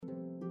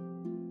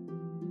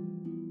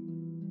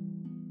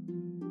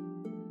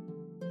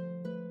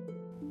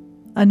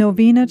A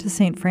Novena to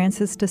St.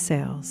 Francis de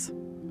Sales.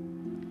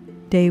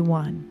 Day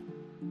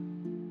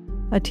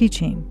 1. A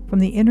teaching from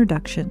the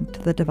Introduction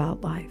to the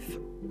Devout Life.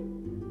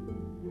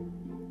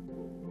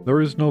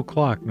 There is no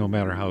clock, no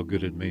matter how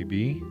good it may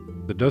be,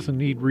 that doesn't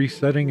need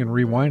resetting and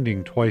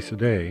rewinding twice a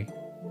day,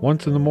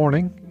 once in the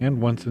morning and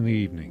once in the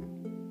evening.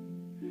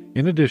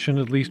 In addition,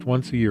 at least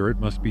once a year it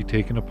must be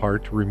taken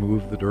apart to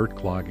remove the dirt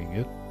clogging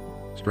it,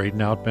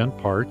 straighten out bent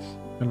parts,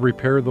 and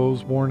repair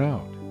those worn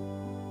out.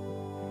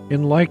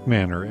 In like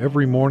manner,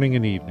 every morning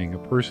and evening,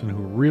 a person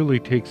who really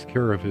takes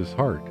care of his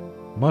heart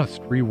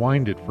must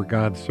rewind it for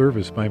God's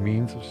service by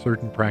means of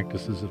certain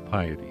practices of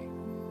piety.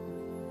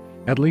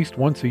 At least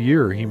once a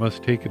year, he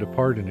must take it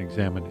apart and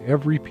examine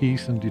every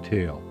piece in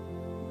detail,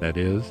 that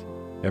is,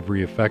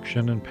 every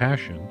affection and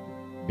passion,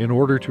 in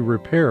order to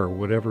repair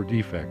whatever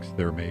defects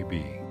there may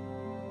be.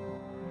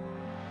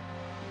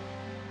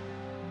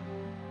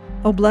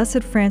 O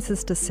blessed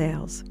Francis de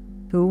Sales,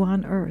 who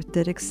on earth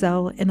did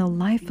excel in a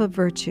life of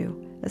virtue,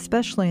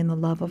 especially in the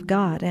love of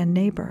God and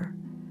neighbor,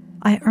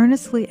 I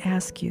earnestly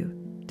ask you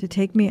to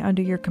take me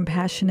under your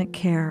compassionate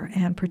care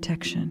and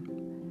protection.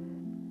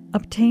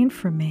 Obtain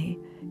for me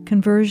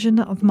conversion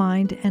of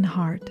mind and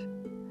heart.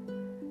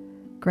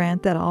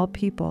 Grant that all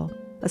people,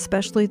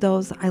 especially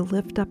those I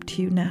lift up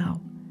to you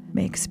now,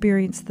 may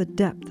experience the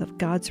depth of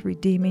God's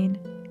redeeming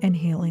and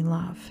healing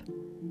love.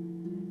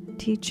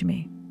 Teach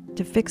me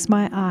to fix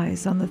my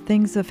eyes on the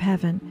things of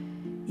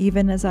heaven,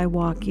 even as I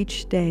walk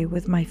each day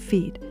with my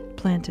feet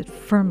planted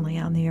firmly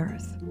on the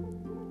earth.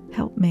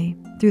 Help me,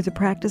 through the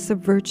practice of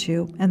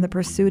virtue and the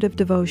pursuit of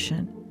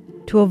devotion,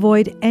 to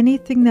avoid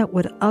anything that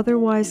would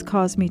otherwise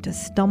cause me to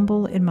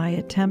stumble in my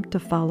attempt to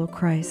follow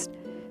Christ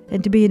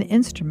and to be an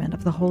instrument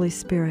of the Holy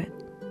Spirit.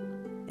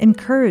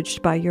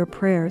 Encouraged by your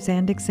prayers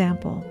and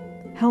example,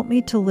 help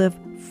me to live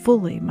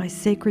fully my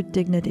sacred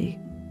dignity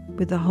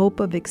with the hope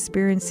of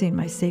experiencing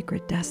my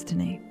sacred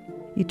destiny,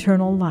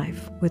 eternal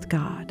life with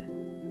God.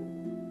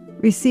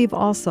 Receive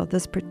also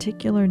this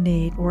particular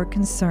need or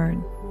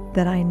concern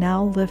that I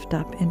now lift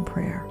up in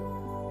prayer.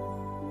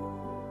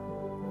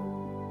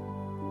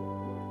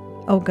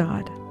 O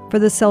God, for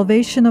the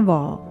salvation of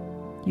all,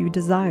 you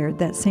desired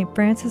that St.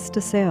 Francis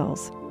de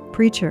Sales,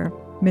 preacher,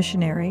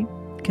 missionary,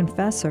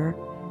 confessor,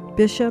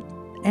 bishop,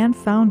 and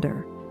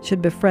founder,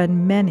 should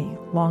befriend many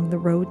along the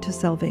road to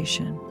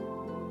salvation.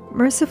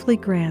 Mercifully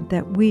grant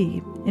that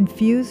we,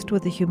 infused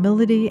with the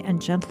humility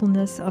and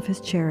gentleness of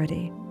his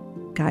charity,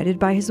 guided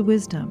by his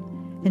wisdom,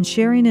 and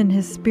sharing in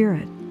his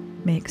Spirit,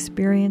 may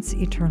experience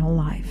eternal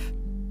life.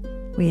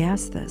 We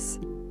ask this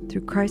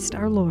through Christ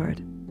our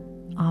Lord.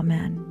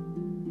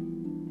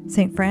 Amen.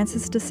 St.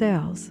 Francis de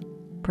Sales,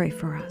 pray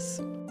for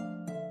us.